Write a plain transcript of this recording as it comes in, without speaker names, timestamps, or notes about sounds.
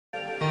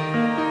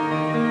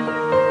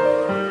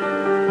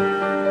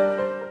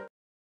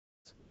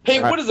Hey,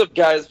 Alright. what is up,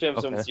 guys? Okay.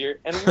 Famsums here,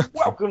 and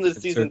welcome to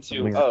season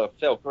 2 of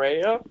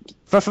Failcraft.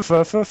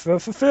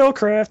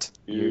 Failcraft.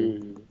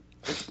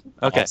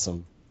 Okay.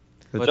 Awesome.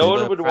 No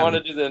one would want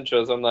to do the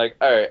intro, so I'm like,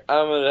 alright,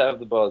 I'm gonna have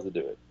the balls to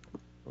do it.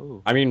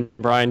 Ooh. I mean,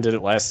 Brian did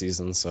it last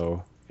season,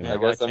 so you know. I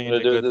guess I'm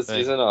gonna do it this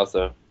season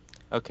also.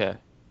 Okay.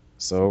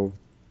 So,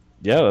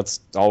 yeah,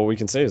 that's all we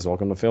can say is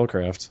welcome to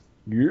Failcraft.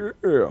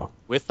 Yeah.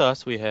 With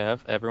us, we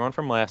have everyone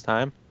from last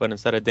time, but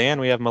instead of Dan,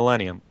 we have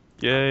Millennium.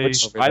 Yay.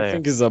 Which Over I there.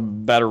 think is a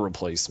better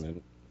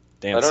replacement.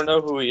 I don't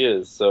know who he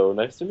is, so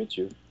nice to meet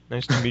you.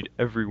 Nice to meet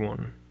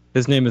everyone.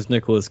 His name is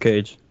Nicolas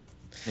Cage.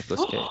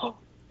 Nicholas Cage.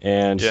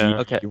 And Yeah.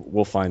 Okay. he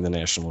will find the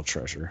national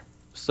treasure.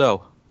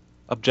 So,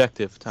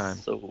 objective time.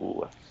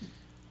 So,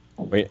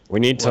 Wait, we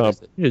need What to.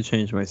 is it? I need to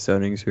change my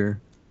settings here.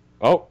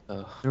 Oh,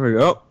 Ugh. There we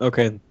go. Oh,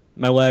 okay.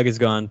 My lag is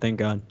gone. Thank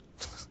God.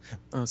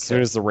 as soon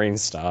Okay. as the rain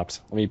stopped,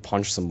 let me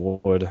punch some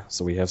wood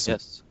so we have some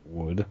Yes.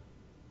 wood.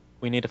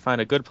 We need to find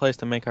a good place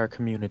to make our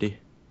community.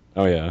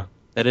 Oh yeah.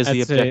 That is the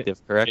That's it.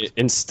 objective, correct?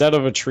 Instead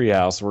of a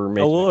treehouse, we're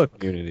making look. a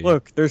community.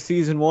 Look, there's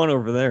season 1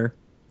 over there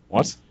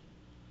What?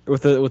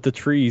 with the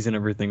trees and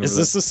everything. Is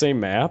over this the same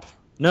map? there.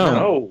 No,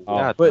 no. Oh.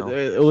 God, but no.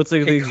 it looks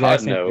like the God,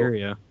 exact same no.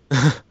 area.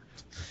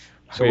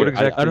 So Wait, what I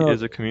exactly don't know.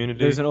 is a community?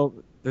 There's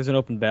an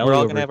open valley. We're all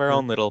over gonna have our here.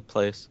 own little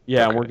place.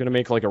 Yeah, Okay. we're gonna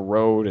make like a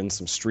road and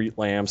some street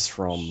lamps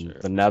from Sure.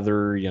 the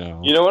Nether. You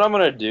know, You know what I'm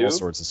gonna do? all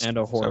sorts of stuff. and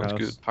a Sounds whorehouse.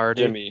 good.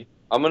 Party. Jimmy,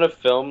 I'm gonna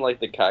film like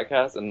the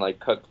catcast and like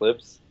cut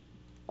clips.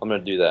 I'm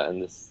gonna do that in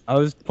this. I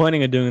was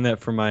planning on doing that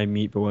for my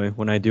Meat Boy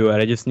when I do it.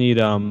 I just need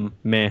the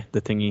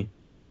thingy,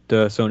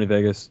 the Sony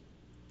Vegas.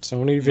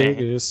 Sony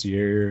Vegas,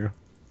 yeah.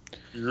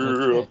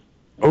 Yeah.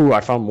 Oh,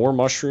 I found more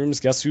mushrooms.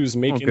 Guess who's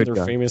making good their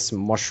guy. famous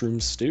mushroom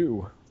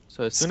stew?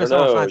 So as soon So as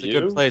someone no, finds a you?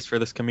 good place for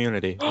this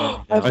community. I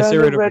I found see a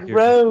right over red here.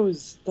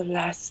 rose. The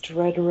last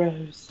red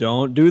rose.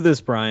 Don't do this,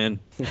 Brian.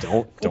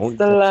 Don't It's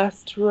the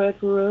last red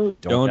rose.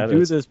 Don't get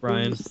do it, this,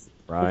 Brian.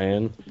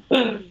 Brian.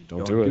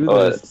 Don't do it. do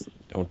Oh, this.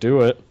 Don't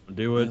do it. Don't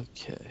do it.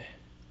 Okay.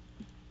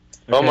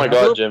 Oh my Okay,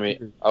 god, how- Jimmy.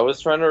 I was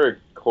trying to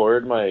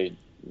record my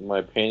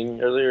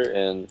painting earlier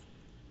and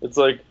it's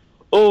like,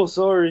 oh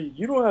sorry,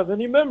 you don't have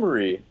any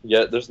memory.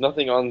 Yet there's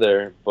nothing on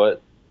there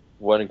but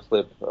one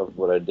clip of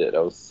what I did. I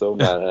was so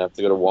mad I have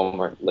to go to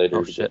Walmart later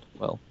Oh to shit.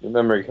 get Well, a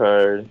memory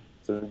card.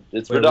 So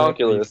it's Wait,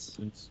 ridiculous.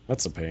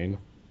 That's a pain.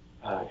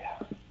 Oh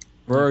yeah.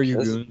 Where are you,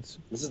 This- goons?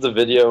 This is the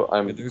video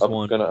I'm Okay, there's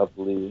one. gonna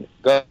upload.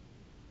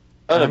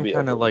 I'm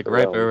kind of like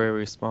right where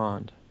we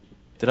spawned.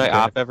 Did I Okay.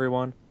 op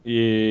everyone?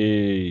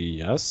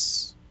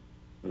 Yes.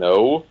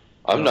 No,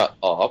 I'm not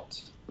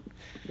opt.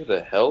 Who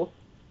the hell?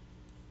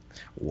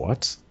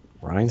 What?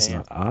 Ryan's Damn.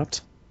 not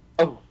opt?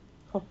 Oh,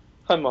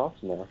 I'm off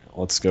now.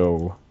 Let's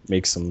go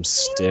make some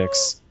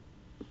sticks.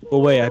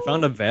 Well, wait, I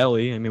found a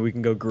valley. I mean, we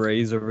can go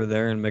graze over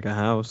there and make a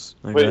house,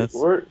 I Wait, guess.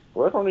 where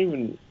I don't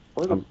even.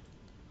 Where the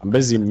I'm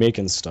busy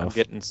making I'm stuff.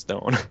 getting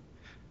stoned.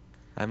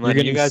 I'm You're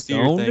letting you getting guys do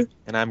your stoned? thing,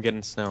 and I'm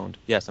getting stoned.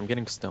 Yes, I'm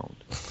getting stoned.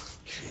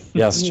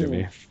 Yes,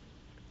 Jimmy.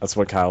 That's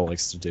what Kyle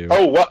likes to do.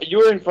 Oh, what? You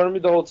were in front of me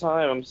the whole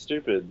time. I'm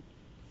stupid.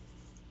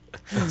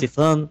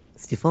 Stefan,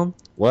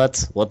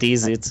 What? What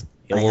is it?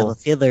 I have a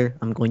feather.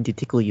 I'm going to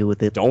tickle you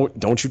with it.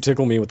 Don't you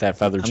tickle me with that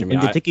feather, I'm Jimmy.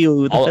 going to tickle you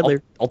with a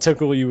feather. I'll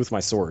tickle you with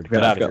my sword.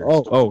 Get I've out of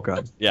got- here. Oh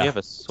god. You Yeah, have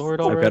a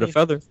sword I've got a already?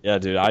 feather. yeah,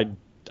 dude.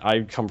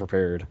 I come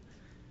prepared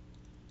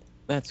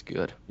That's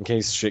good. in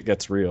case shit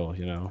gets real.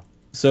 You know.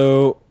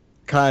 So,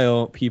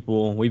 Kyle,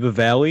 people, we have a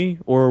valley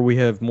or we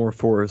have more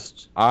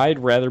forest, I'd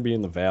rather be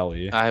in the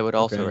valley. I would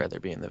also Okay. rather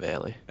be in the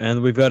valley.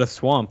 and we've got a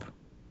swamp.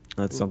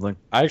 That's something.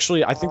 I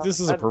think this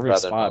is a I'd perfect rather not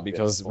spot be in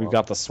because the we've swamp.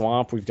 got the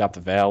swamp, we've got the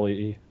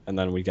valley, and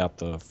then we got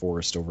the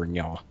forest over in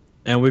Yaw.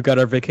 And we've got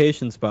our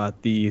vacation spot,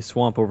 the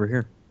swamp over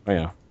here. Oh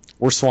yeah,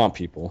 we're swamp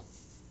people.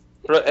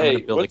 Bro, gonna hey,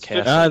 build a what's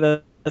castle. 15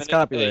 That's minutes-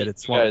 copyrighted. Hey,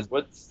 swamp.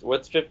 guys,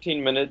 what's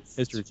 15 minutes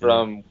History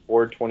from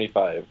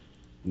 425?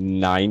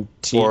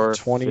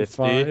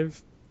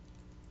 1925.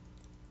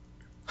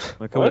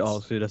 Like, can we What?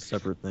 all see that's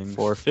separate things?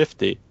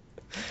 450.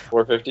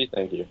 450.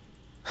 Thank you.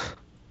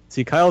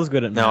 See, Kyle's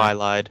good at No, math. I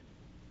lied.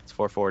 It's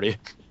 440.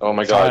 Oh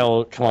my god.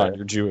 Kyle, come on,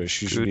 you're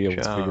Jewish. You should Good be able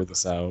to job. figure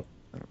this out.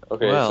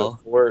 Okay, Well,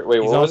 so wait, he's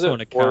what was also it?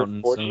 an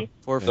accountant, 440?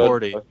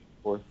 440. Okay,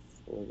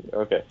 440.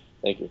 Okay,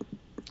 thank you.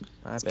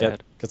 My Let's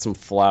bad. get some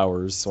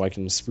flowers so I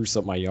can spruce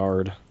up my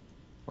yard.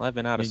 Well, I've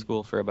been out of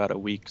school for about a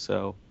week,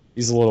 so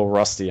He's a little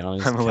rusty on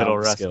his I'm a little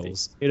accounting rusty.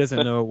 skills. He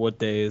doesn't know what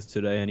day is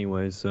today,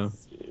 anyways. So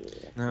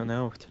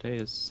no. Today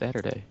is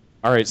Saturday.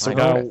 All right, so I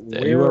now know.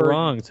 you were where-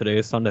 wrong. Today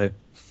is Sunday.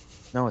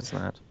 No, it's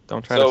not.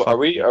 Don't try to. So fuck are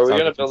we me, are we I'll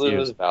gonna get build it in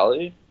this confused.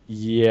 valley?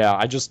 Yeah,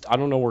 I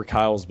don't know where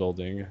Kyle's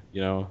building.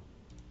 You know.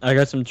 I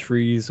got some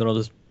trees that I'll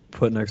just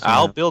put next to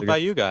I'll my build house. by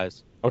you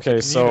guys. Okay,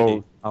 so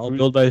Community. I'll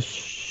build by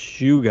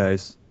you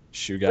guys.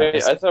 shoot, Hey,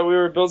 guys. I thought we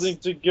were building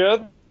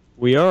together.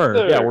 We are.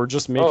 There. Yeah, we're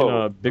just making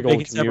Oh. a big We're old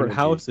making separate community.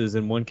 houses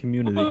in one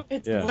community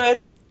It's Yeah. red.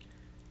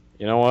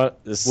 You know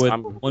what? This with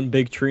I'm one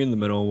big tree in the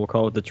middle. We'll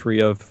call it the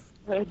tree of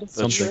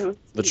something.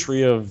 the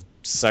tree of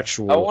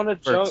sexual. I want a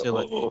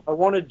Fertility. I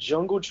want a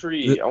jungle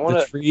tree. I want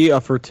the a. tree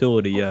of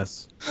fertility.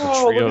 Yes. the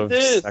Oh, tree look at of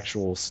this.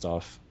 sexual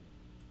stuff.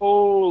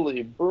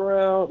 Holy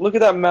brown! Look at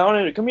that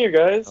mountain. Come here,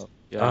 guys. Oh,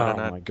 yeah, I Oh don't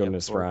my have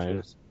goodness, torches.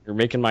 Brian. You're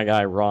making my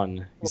guy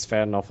run. He's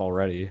fat enough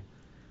already.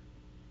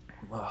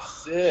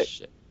 Oh, Sick.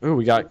 shit. Ooh,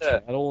 we got Look at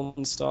that. cattle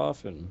and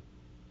stuff, and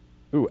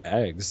ooh,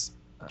 eggs.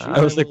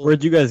 I was like, will-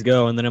 where'd you guys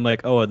go? And then I'm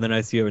like, oh, and then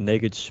I see a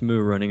naked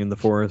shmoo running in the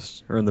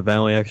forest or in the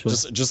valley, actually.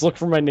 Just look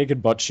for my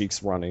naked butt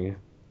cheeks running.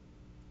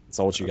 That's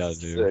all what you gotta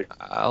do. Sick.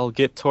 I'll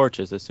get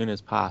torches as soon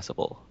as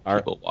possible. All right.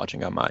 People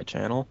watching on my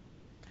channel.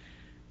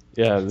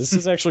 Yeah, this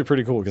is actually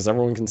pretty cool because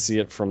everyone can see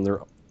it from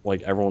their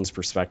everyone's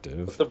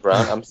perspective. What's the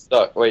brown? I'm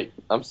stuck. Wait,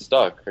 I'm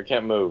stuck. I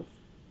can't move.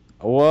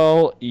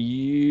 Well,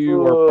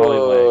 you are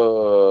probably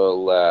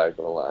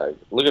lag.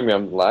 Look at me.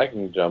 I'm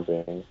lagging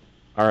jumping.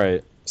 all right.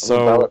 I'm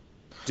So, about-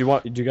 do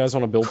you guys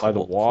want to build by the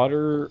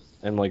water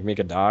and make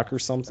a dock or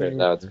something? Okay,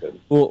 now it's good.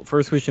 Well,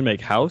 first we should make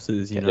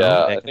houses, you know?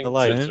 Yeah, I back in think the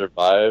light. to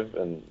survive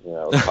and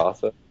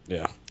casa.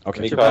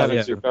 Okay. Me Surviving, casa,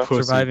 yeah, su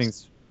casa. surviving.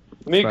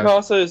 Mi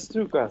casa is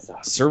tu casa.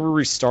 Server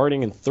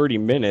restarting in 30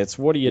 minutes.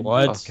 What do you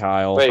What? do,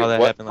 Kyle? Wait, Oh, that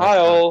what? happened last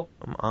Kyle?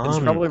 It's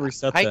probably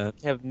reset I that.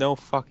 have no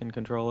fucking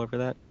control over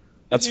that.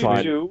 That's you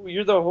fine. do.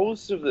 You're the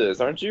host of this,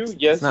 aren't you?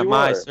 Yes, It's not you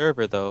my are.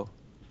 server though.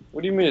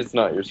 What do you mean it's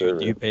not your server?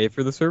 Do you pay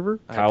for the server?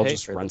 I Kyle pay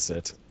just for rents this.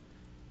 it.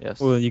 Yes.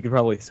 Well, you could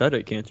probably set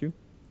it, can't you?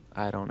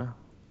 I don't know.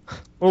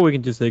 Or we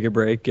can just take a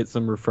break, get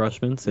some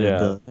refreshments, and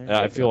Yeah.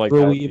 I feel like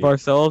relieve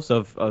ourselves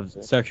of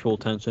sexual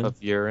tension.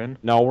 Of urine.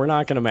 No, we're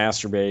not gonna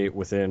masturbate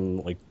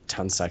within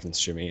 10 seconds,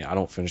 Jimmy. I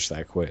don't finish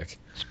that quick.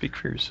 Speak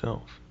for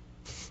yourself.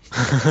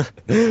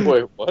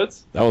 Wait, what?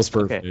 That was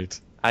Okay.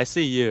 perfect. I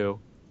see you.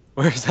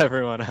 Where's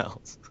everyone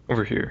else?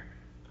 Over here.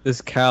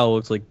 This cow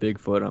looks like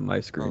Bigfoot on my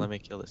Oh, screen. let me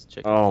kill this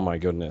chicken. Oh my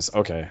goodness.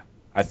 Okay.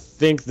 I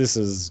think this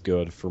is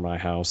good for my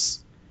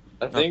house.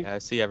 I think Okay, I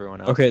see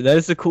everyone else. Okay, that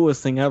is the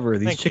coolest thing ever.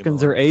 These Thank you,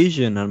 chickens Lord. are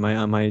Asian on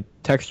my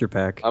texture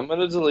pack. I'm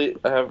gonna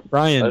delete.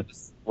 Brian,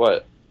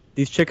 What?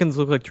 these chickens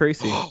look like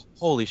Tracy.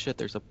 Holy shit,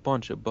 there's a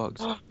bunch of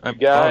bugs. I'm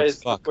Guys,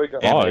 bugs, fuck. quick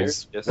up.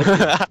 Bugs? Yes,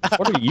 I do.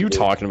 What are you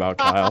talking about,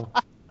 Kyle?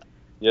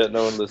 Yeah,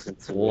 no one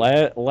listens to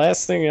me.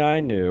 Last thing I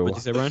knew. What'd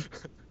you say, Brian?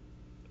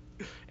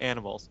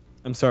 Animals.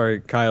 I'm sorry,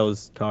 Kyle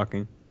is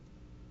talking.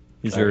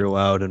 He's Sorry. very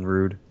loud and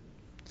rude.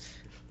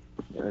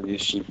 Yeah,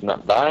 these sheep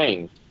not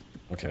dying.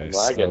 Okay, I'm so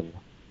lagging.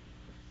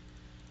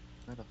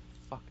 Where the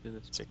fuck is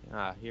this chicken?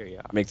 Ah, here you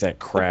are. make that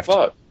craft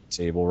Fuck.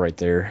 table right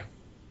there.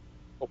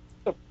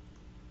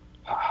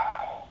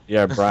 Oh.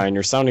 Yeah, Brian,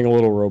 you're sounding a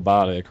little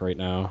robotic right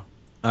now.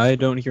 I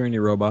don't hear any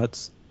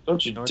robots.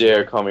 Don't you No,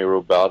 dare call me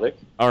robotic.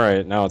 All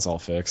right, now it's all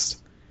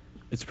fixed.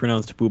 It's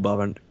pronounced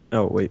boobonic.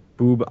 Oh wait,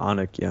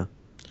 boobonic. Yeah,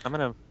 I'm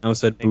gonna I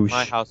almost said make boosh.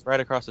 my house right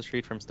across the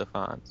street from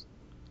Stefan's.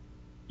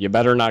 You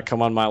better not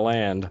come on my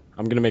land.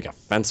 I'm gonna make a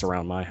fence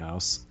around my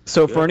house.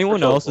 So Good for anyone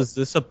for else, Joel. is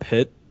this a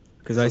pit?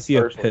 Because I This is see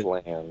a Herschel's pit.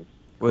 land.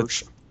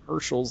 With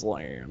Herschel's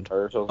land.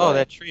 Herschel's Oh, land.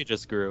 that tree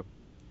just grew.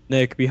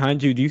 Nick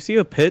behind you. Do you see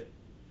a pit?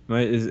 Am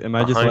I just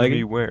Behind lagging?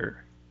 me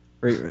where?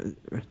 Right,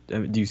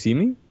 do you see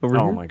me over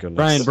Oh here? my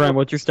goodness. Brian,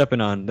 what you're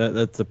stepping on?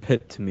 That's a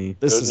pit to me.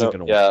 This There's isn't no-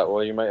 gonna work. Yeah,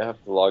 well, you might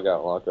have to log out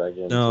and log back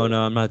in. No, too.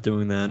 no, I'm not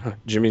doing that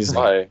Jimmy's.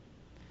 Why?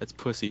 That's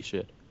pussy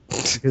shit.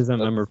 because I'm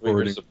That's what we were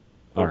recording. supposed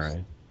All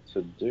right.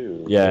 to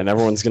do. Yeah, and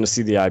everyone's gonna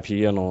see the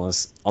IP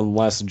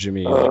unless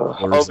Jimmy.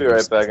 I'll be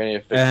right back. I need to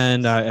fix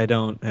And I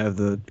don't have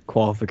the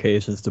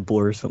qualifications to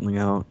blur something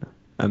out.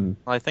 Well,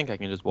 I think I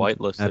can just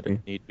whitelist it Happy.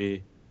 if need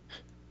be.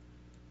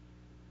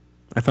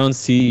 I found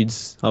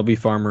seeds. I'll be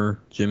farmer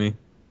Jimmy.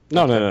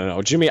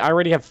 No, Jimmy. I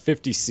already have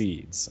 50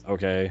 seeds.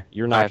 Okay,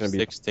 you're I not have gonna be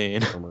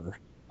 16. a farmer.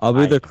 I'll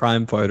be I- the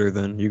crime fighter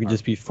then. You can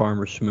just be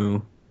farmer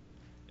Shmoo.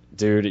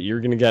 Dude,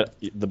 you're gonna get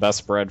the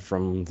best bread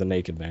from the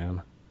naked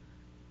man.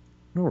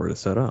 I know where to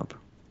set up.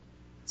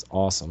 It's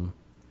awesome.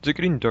 Is it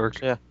getting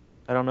dark? Yeah.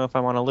 I don't know if I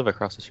want to live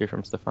across the street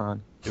from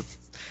Stefan.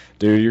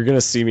 Dude, you're gonna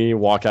see me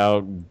walk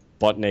out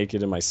butt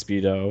naked in my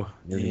Speedo.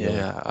 You're gonna be like,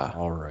 Yeah.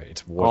 all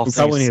right. All What? We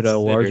probably things need a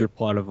larger considered.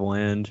 plot of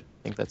land.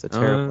 I think that's a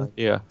terrible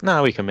idea.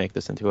 No, we can make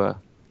this into a.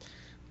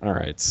 All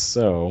right.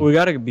 So We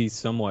gotta be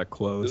somewhat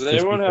close. Does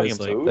just anyone have because,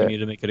 food? we need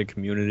to make it a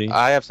community.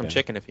 I have some Yeah.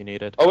 chicken if you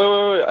need it.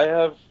 Oh, wait. I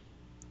have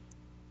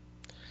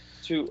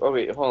two. Oh,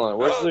 wait. Hold on.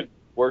 Where's the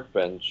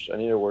workbench? I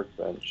need a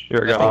workbench.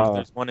 Here, I I got think one.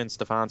 there's one in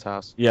Stefan's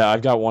house. yeah,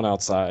 I've got one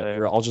outside. Okay.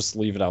 Here, I'll just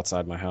leave it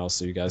outside my house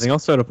so you I guys think I'll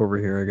set up over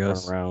here, I can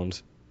guess. run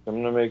around,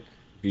 I'm gonna make.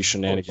 be Well,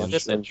 shenanigans.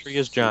 shit, that tree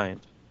is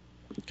giant.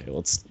 Okay,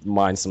 let's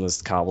mine some of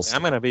this cobblestone.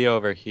 I'm gonna be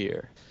over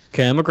here.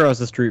 Okay, I'm across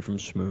the street from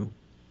Shmoo.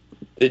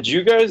 Did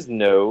you guys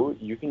know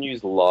you can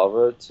use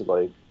lava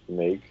to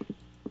make?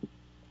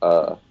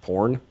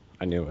 Porn?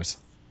 I knew it.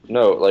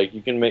 No,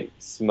 you can make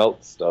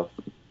smelt stuff.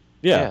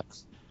 Yeah.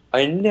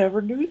 I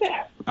never knew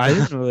that. I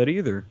didn't know that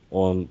either.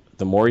 Well,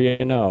 the more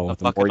you know, A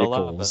the more bucket you of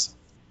lava. goals.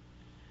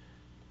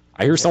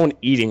 I hear someone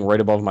eating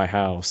right above my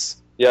house.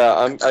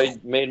 Yeah, I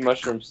made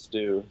mushroom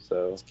stew,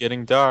 so. It's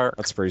getting dark.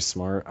 That's pretty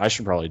smart. I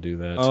should probably do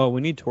that. Oh, we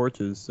need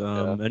torches.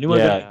 Yeah. Anyone?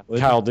 yeah, got wood?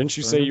 Kyle, didn't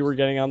you say Burners? you were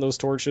getting on those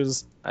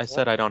torches? I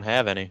said I don't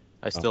have any.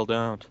 I still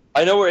don't.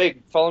 I know where. Hey,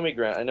 follow me,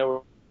 Grant. I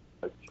know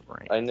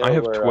where. I know I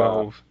have where.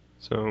 12,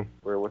 so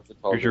Where what's it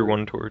called? here's your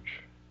one torch.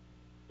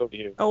 Over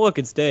here. Oh look,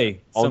 it's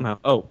day I'll- somehow.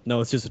 Oh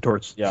no, it's just a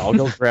torch. Yeah, I'll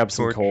go grab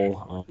some Torch.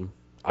 coal.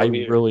 I Over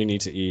here. really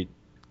need to eat.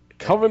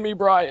 Cover me,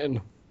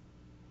 Brian.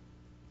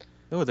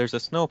 Oh, there's a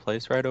snow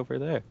place right over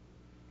there.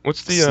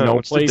 What's the Snow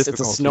what's the place? It's a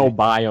difficulty? snow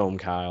biome,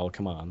 Kyle.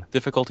 Come on.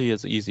 Difficulty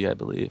is easy, I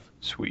believe.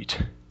 Sweet.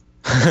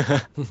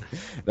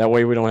 That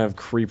way we don't have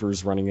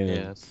creepers running in and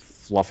Yes.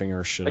 fluffing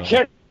our shit I up.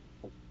 can't.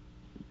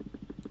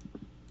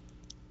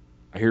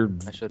 I hear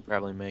I should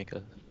probably make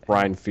a.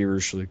 Brian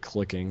feverishly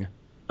clicking.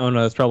 Oh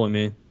no, that's probably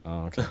me.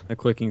 Oh, okay. The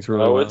clicking's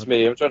really Oh, loud. it's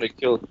me. I'm trying to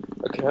kill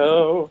a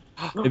cow.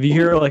 If you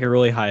hear like a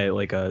really high,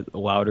 like a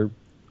louder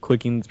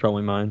clicking, it's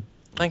probably mine.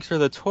 Thanks for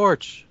the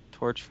torch,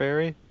 Torch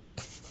Fairy.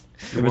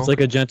 If it's like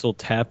a gentle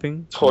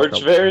tapping. it's Torch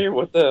probably- fairy?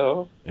 What the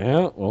hell?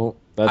 Yeah, well,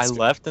 I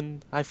left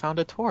and I found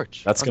a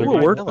torch. That's under gonna Ooh,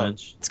 a my be- pillow.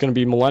 workbench. it's gonna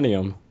be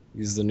Millennium.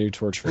 He's the new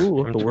torch fairy. Ooh,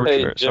 look at the work.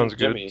 Hey, Sounds good.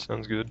 Jimmy.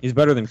 Sounds good. He's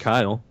better than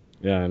Kyle.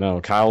 Yeah, I know.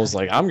 Kyle's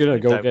like, I'm gonna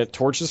go That- get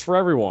torches for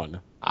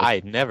everyone.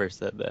 I never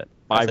said that.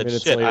 I 5 said,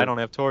 minutes shit, later. I don't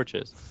have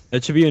torches.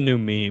 That should be a new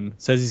meme.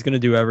 Says he's gonna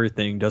do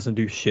everything, doesn't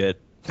do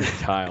shit.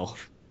 Kyle.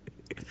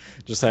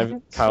 Just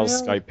have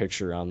Kyle's Skype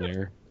picture on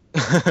there.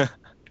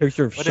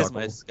 Picture of What is Shuckle.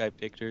 my Skype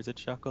picture? Is it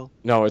Shuckle?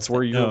 No, it's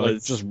where you're No, like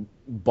it's- just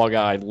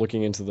bug-eyed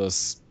looking into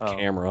this Oh.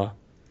 camera.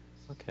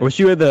 I Okay. wish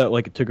you had the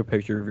like took a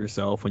picture of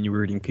yourself when you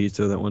were eating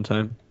pizza that one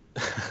time.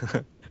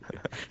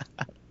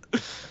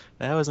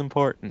 That was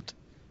important.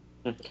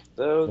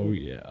 So, Oh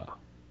yeah.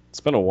 It's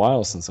been a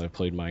while since I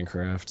played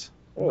Minecraft.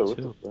 oh, what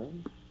the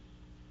fuck?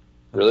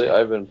 Really?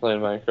 I've been playing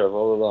Minecraft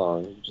all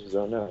along. You just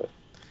don't know it.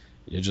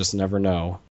 You just never know.